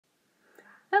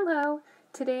Hello!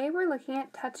 Today we're looking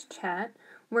at TouchChat.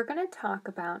 We're going to talk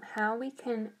about how we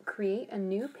can create a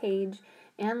new page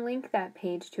and link that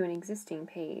page to an existing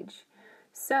page.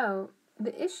 So,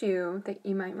 the issue that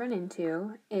you might run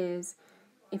into is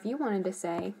if you wanted to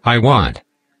say, I want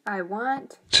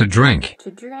to drink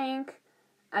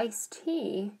iced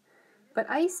tea, but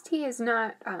iced tea is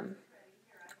not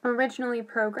originally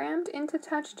programmed into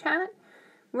TouchChat.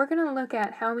 We're going to look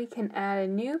at how we can add a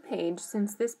new page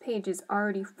since this page is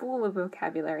already full of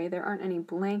vocabulary. There aren't any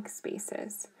blank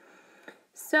spaces.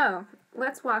 So,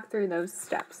 let's walk through those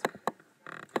steps.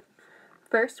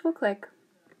 First, we'll click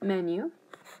Menu,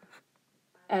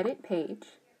 Edit Page.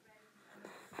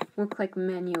 We'll click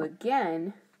Menu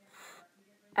again,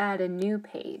 Add a New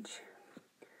Page.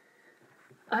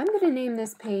 I'm going to name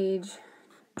this page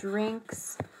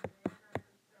Drinks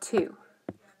 2.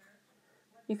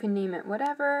 You can name it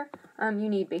whatever you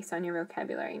need based on your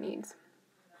vocabulary needs.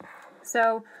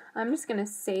 So I'm just going to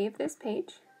save this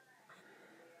page.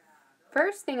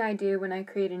 First thing I do when I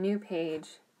create a new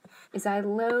page is I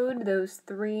load those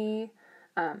three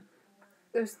buttons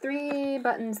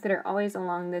that are always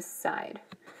along this side.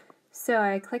 So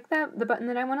I click the button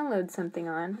that I want to load something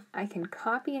on. I can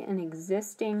copy an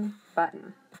existing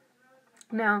button.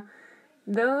 Now,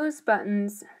 those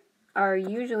buttons are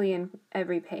usually in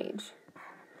every page.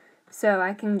 So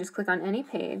I can just click on any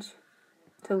page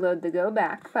to load the Go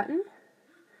Back button.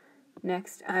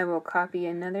 Next, I will copy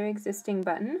another existing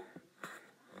button.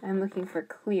 I'm looking for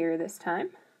Clear this time.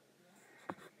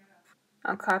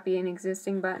 I'll copy an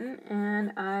existing button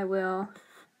and I will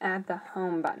add the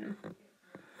Home button.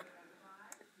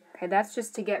 Okay, that's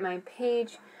just to get my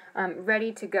page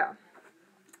ready to go.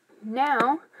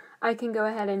 Now, I can go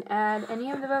ahead and add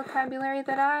any of the vocabulary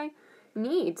that I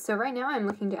need. So right now I'm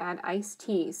looking to add iced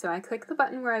tea. So I click the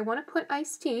button where I want to put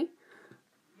iced tea.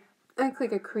 I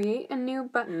click a Create a New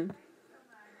button.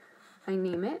 I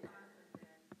name it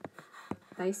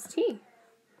Iced Tea.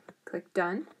 Click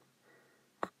Done.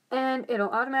 And it'll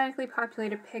automatically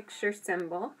populate a picture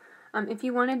symbol. If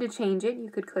you wanted to change it, you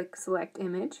could click Select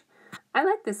Image. I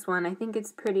like this one. I think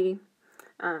it's pretty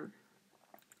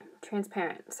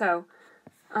transparent. So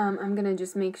I'm going to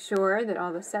just make sure that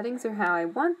all the settings are how I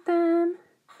want them.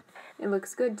 It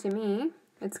looks good to me.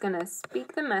 It's going to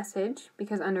speak the message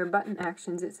because under button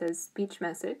actions it says speech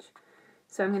message.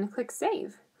 So I'm going to click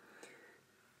Save.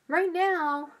 Right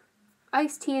now,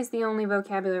 iced tea is the only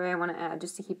vocabulary I want to add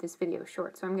just to keep this video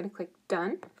short. So I'm going to click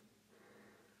Done.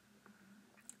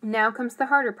 Now comes the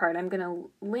harder part. I'm going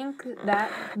to link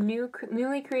that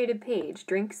newly created page,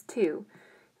 Drinks 2,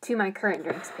 to my current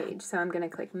drinks page. So I'm going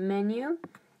to click Menu,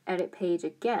 Edit Page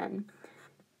again.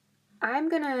 I'm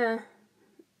going to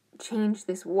change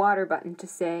this water button to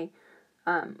say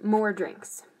More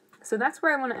Drinks. So that's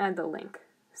where I want to add the link.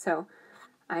 So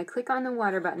I click on the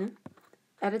water button,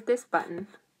 edit this button.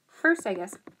 First, I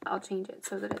guess I'll change it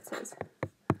so that it says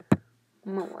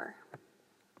More.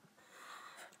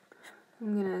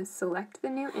 I'm going to select the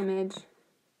new image,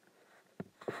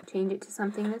 change it to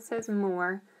something that says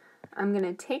More. I'm going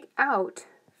to take out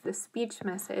the speech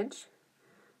message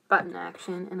button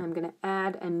action, and I'm going to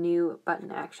add a new button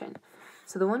action.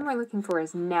 So the one we're looking for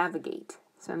is Navigate.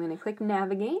 So I'm going to click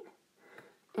Navigate,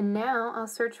 and now I'll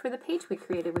search for the page we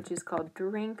created, which is called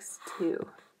Drinks 2.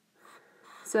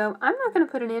 So I'm not going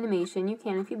to put an animation. You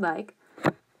can if you'd like.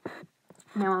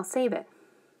 Now I'll save it.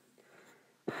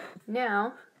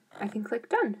 Now I can click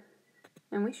Done,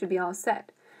 and we should be all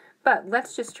set. But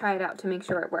let's just try it out to make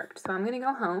sure it worked. So I'm going to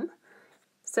go home.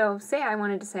 So say I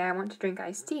wanted to say I want to drink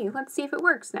iced tea. Let's see if it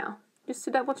works now, just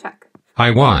to double check.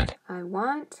 I want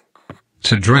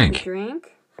to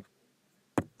drink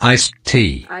iced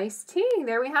tea. Iced tea,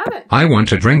 there we have it. I want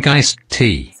to drink iced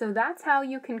tea. So that's how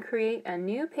you can create a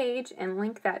new page and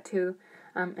link that to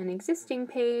an existing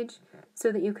page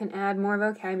so that you can add more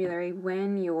vocabulary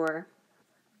when your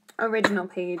original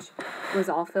page was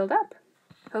all filled up.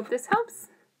 Hope this helps.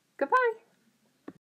 Goodbye.